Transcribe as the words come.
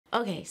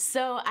Okay,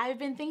 so I've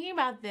been thinking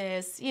about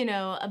this,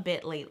 a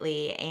bit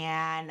lately,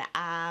 and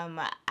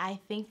I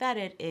think that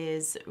it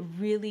is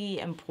really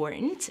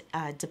important,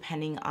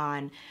 depending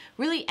on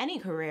really any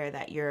career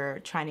that you're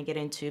trying to get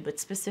into, but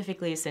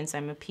specifically since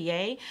I'm a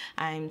PA,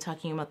 I'm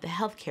talking about the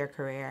healthcare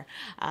career,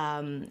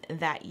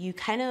 that you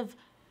kind of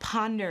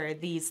ponder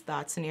these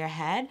thoughts in your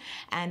head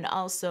and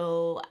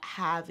also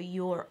have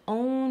your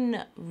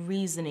own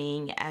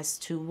reasoning as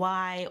to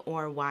why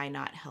or why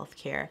not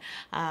healthcare,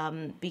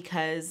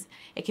 because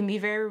it can be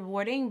very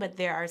rewarding, but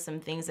there are some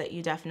things that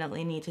you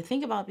definitely need to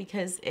think about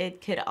because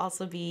it could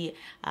also be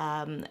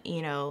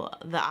the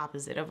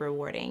opposite of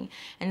rewarding.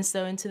 And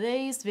so in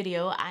today's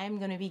video, I'm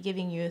going to be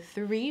giving you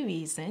 3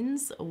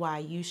 reasons why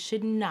you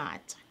should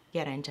not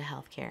get into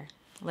healthcare.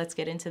 Let's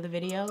get into the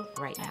video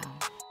right now.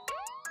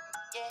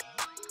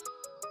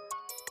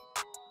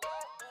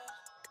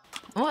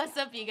 What's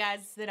up, you guys?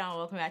 Sit down.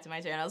 Welcome back to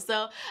my channel.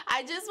 So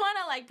I just want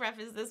to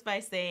preface this by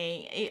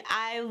saying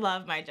I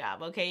love my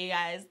job. Okay, you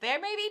guys, there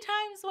may be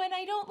times when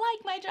I don't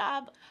like my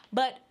job,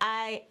 but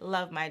I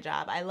love my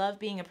job. I love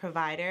being a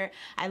provider.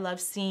 I love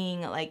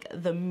seeing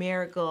the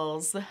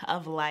miracles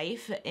of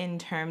life in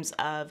terms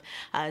of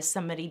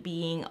somebody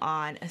being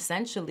on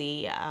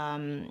essentially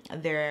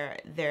their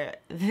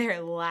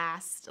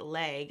last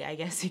leg, I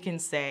guess you can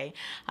say,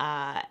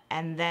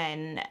 and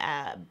then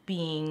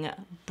being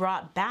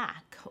brought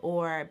back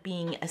or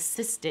being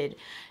assisted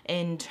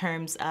in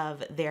terms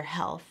of their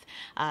health.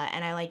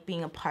 And I like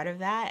being a part of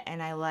that,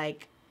 and I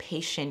like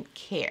patient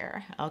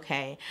care,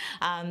 okay?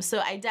 So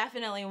I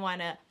definitely want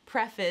to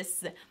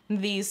preface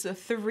these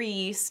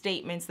 3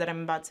 statements that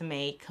I'm about to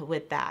make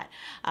with that.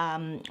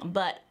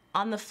 But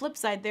on the flip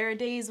side, there are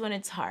days when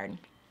it's hard.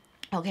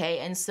 Okay,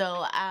 and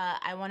so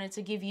I wanted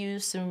to give you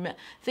some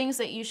things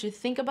that you should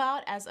think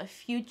about as a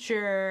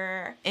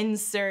future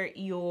insert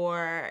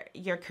your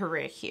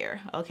career here,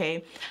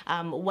 okay,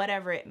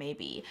 whatever it may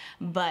be.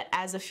 But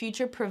as a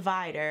future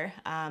provider,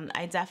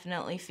 I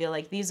definitely feel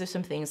like these are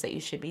some things that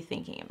you should be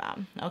thinking about,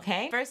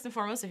 okay? First and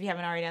foremost, if you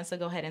haven't already done so,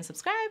 go ahead and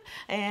subscribe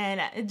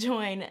and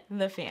join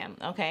the fam,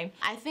 okay?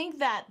 I think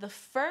that the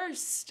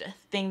first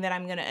thing that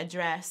I'm gonna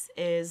address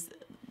is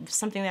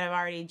something that I've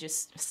already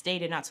just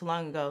stated not too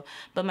long ago,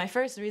 but my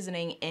first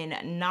reasoning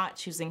in not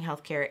choosing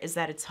healthcare is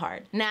that it's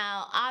hard.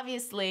 Now,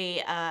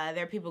 obviously,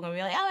 there are people gonna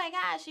be like, oh my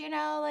gosh,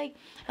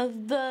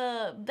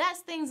 the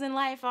best things in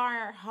life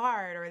are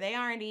hard or they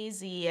aren't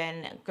easy,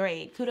 and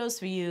great, kudos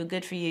for you,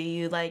 good for you.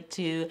 You like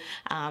to,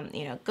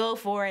 go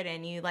for it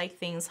and you like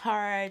things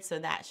hard, so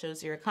that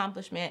shows your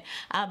accomplishment,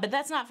 but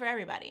that's not for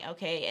everybody,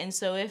 okay? And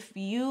so if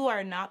you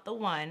are not the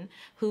one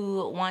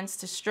who wants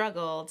to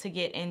struggle to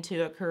get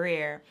into a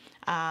career,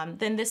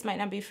 then this might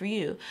not be for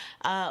you.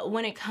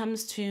 When it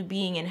comes to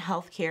being in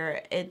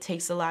healthcare, it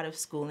takes a lot of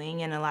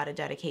schooling and a lot of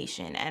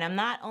dedication. And I'm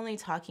not only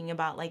talking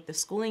about the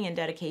schooling and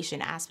dedication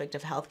aspect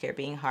of healthcare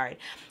being hard.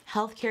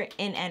 Healthcare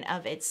in and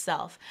of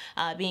itself,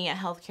 being a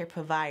healthcare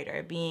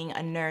provider, being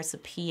a nurse, a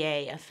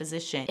PA, a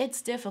physician,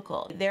 it's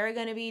difficult. There are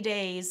gonna be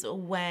days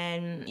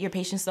when your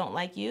patients don't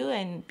like you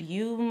and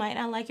you might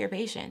not like your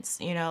patients.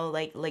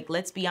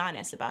 Let's be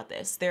honest about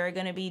this. There are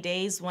gonna be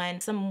days when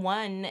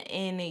someone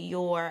in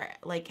your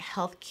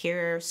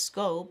healthcare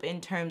scope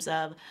in terms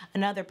of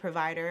another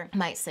provider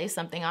might say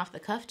something off the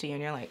cuff to you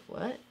and you're like,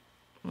 what?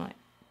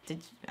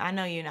 I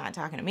know you're not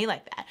talking to me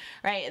like that,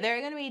 right? There are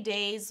going to be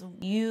days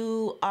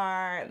you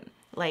are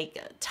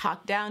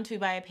talked down to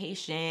by a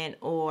patient,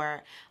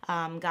 or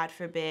God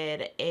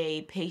forbid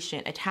a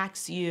patient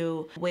attacks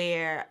you,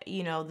 where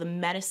the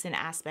medicine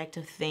aspect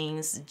of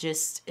things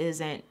just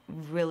isn't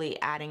really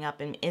adding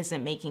up and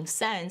isn't making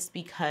sense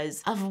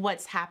because of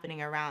what's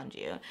happening around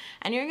you.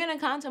 And you're gonna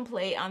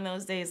contemplate on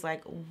those days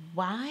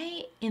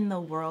why in the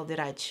world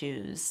did I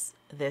choose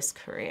this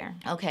career?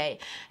 Okay,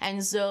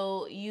 and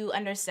so you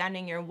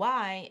understanding your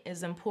why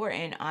is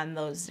important on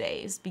those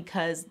days,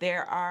 because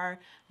there are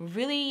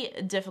really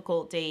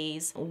difficult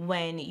days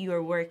when you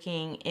are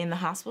working in the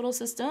hospital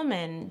system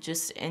and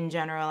just in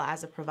general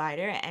as a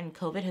provider, and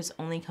COVID has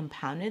only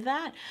compounded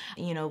that,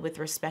 with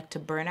respect to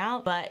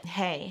burnout. But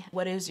hey,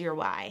 what is your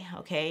why?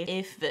 Okay,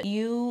 if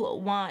you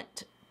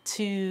want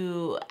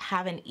to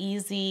have an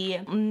easy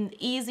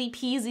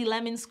peasy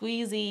lemon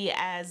squeezy,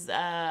 as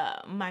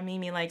my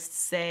Mimi likes to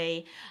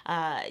say,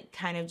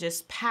 kind of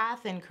just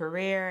path and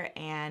career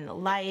and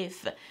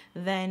life,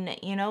 then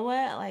you know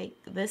what,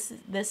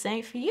 this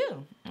ain't for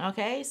you.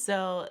 Okay,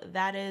 so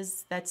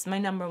that's my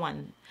number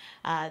one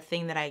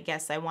thing that I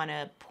guess I want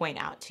to point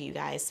out to you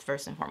guys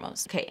first and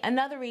foremost. Okay,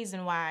 another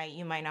reason why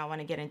you might not want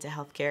to get into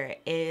healthcare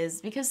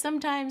is because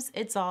sometimes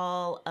it's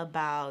all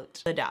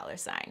about the dollar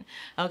sign.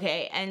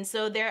 Okay, and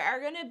so there are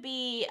gonna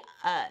be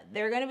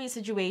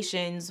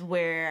situations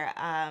where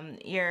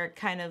you're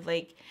kind of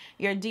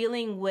you're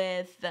dealing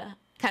with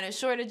kind of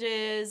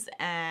shortages,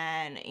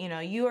 and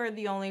you are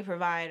the only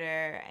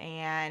provider,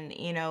 and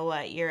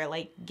you're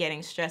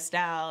getting stressed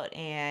out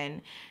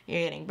and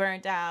you're getting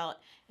burnt out,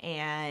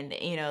 and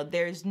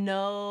there's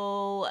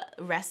no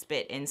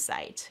respite in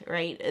sight,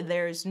 right?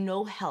 There's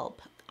no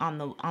help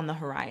on the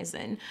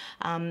horizon,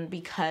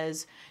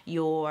 because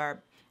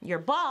your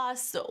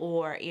boss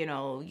or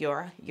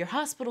your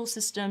hospital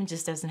system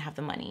just doesn't have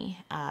the money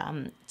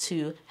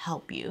to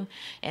help you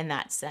in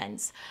that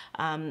sense.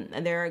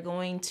 There are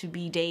going to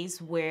be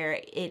days where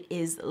it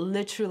is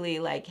literally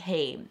like,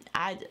 hey,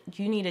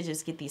 you need to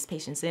just get these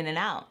patients in and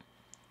out.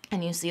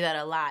 And you see that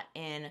a lot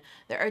in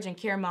the urgent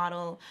care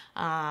model,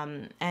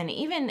 and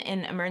even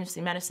in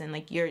emergency medicine.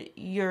 Like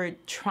you're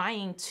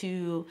trying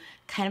to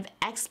kind of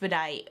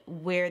expedite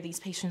where these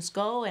patients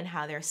go and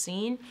how they're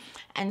seen,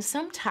 and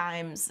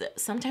sometimes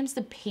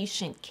the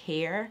patient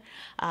care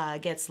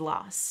gets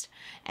lost.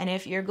 And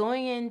if you're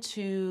going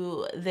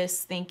into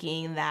this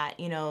thinking that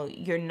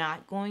you're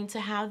not going to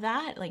have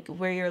that, like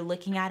where you're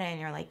looking at it and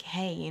you're like,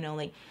 hey,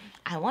 like,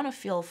 I want to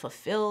feel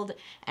fulfilled,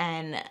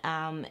 and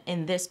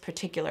in this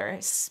particular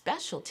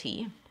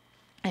specialty,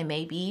 it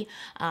may be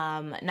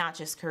not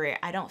just career,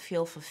 I don't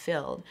feel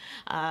fulfilled.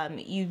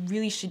 You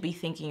really should be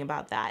thinking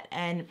about that.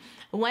 And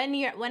when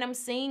I'm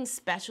saying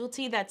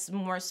specialty, that's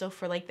more so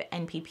for like the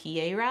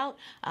NPPA route.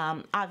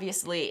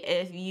 Obviously,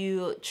 if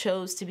you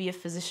chose to be a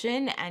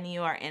physician and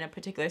you are in a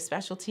particular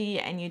specialty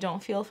and you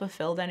don't feel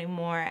fulfilled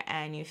anymore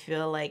and you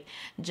feel like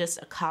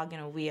just a cog in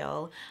a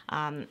wheel,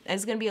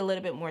 it's going to be a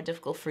little bit more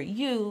difficult for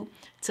you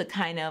to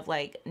kind of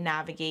like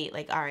navigate,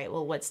 like, all right,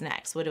 well, what's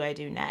next? What do I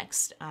do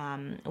next?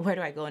 Where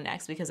do I go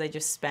next? Because I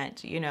just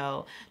spent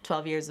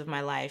 12 years of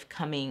my life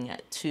coming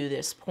to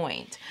this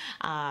point.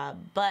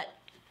 But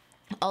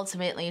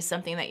ultimately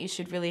something that you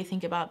should really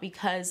think about,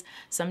 because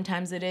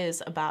sometimes it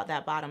is about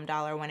that bottom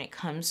dollar when it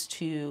comes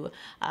to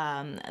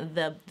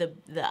the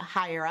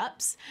higher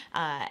ups,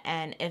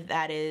 and if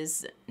that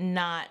is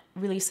not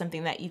really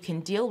something that you can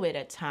deal with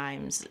at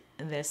times,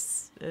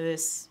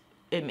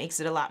 it makes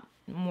it a lot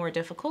more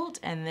difficult,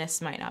 and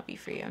this might not be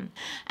for you.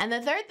 And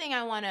the third thing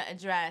I want to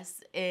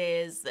address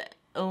is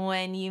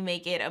when you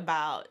make it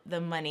about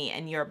the money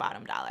and your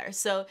bottom dollar.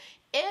 So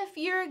if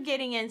you're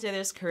getting into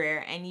this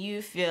career and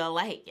you feel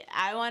like,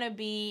 I want to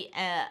be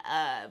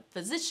a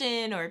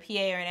physician or a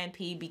PA or an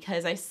NP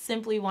because I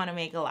simply want to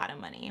make a lot of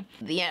money,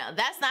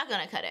 that's not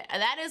going to cut it.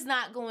 That is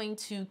not going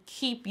to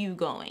keep you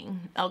going,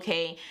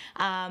 okay?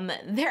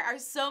 There are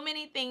so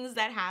many things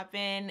that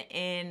happen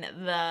in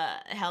the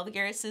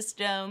healthcare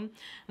system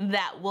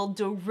that will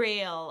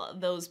derail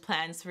those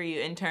plans for you,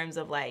 in terms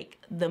of like,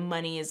 the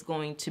money is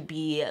going to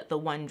be the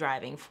one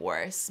driving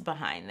force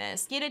behind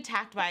this. Get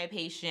attacked by a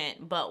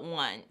patient but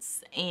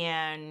once,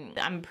 and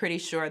I'm pretty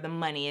sure the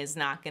money is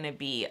not going to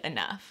be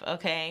enough,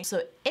 okay?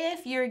 So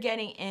if you're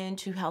getting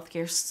into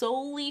healthcare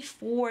solely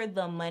for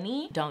the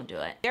money, don't do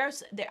it.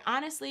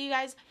 Honestly, you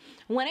guys,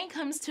 when it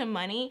comes to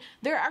money,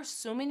 there are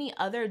so many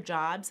other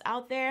jobs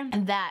out there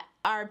that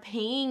are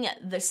paying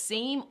the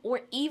same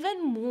or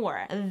even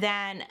more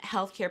than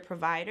healthcare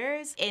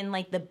providers in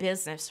like the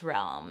business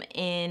realm,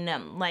 in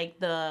like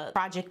the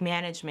project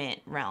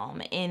management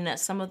realm, in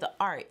some of the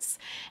arts.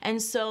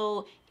 And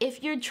so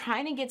if you're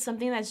trying to get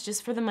something that's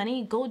just for the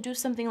money, go do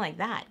something like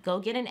that. Go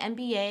get an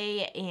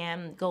MBA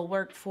and go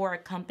work for a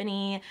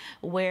company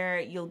where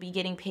you'll be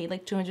getting paid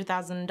like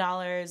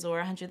 $200,000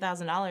 or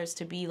 $100,000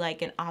 to be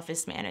like an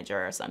office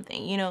manager or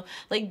something.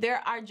 Like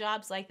there are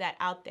jobs like that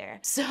out there.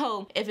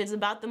 So if it's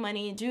about the money,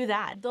 do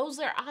that. Those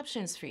are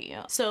options for you.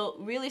 So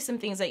really some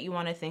things that you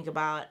want to think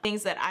about,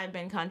 things that I've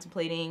been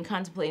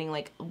contemplating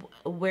like,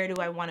 where do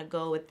I want to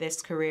go with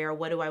this career?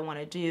 What do I want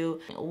to do?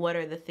 What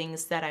are the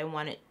things that I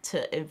want it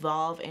to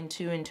evolve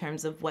into in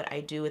terms of what I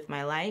do with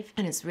my life?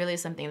 And it's really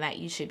something that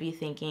you should be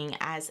thinking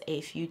as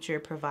a future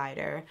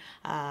provider.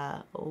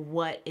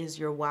 What is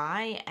your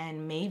why,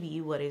 and maybe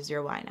what is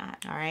your why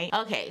not? All right.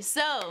 Okay,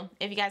 so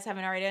if you guys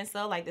haven't already done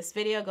so, like this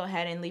video, go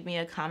ahead and leave me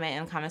a comment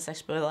in the comment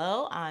section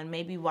below on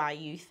maybe why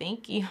you think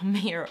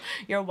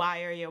your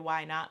why or your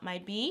why not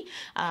might be.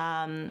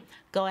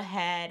 Go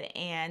ahead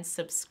and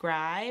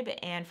subscribe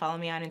and follow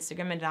me on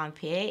Instagram at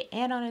AdannaThePA,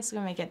 and on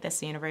Instagram at Get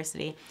This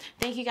University.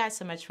 Thank you guys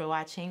so much for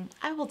watching.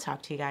 I will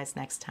talk to you guys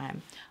next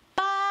time.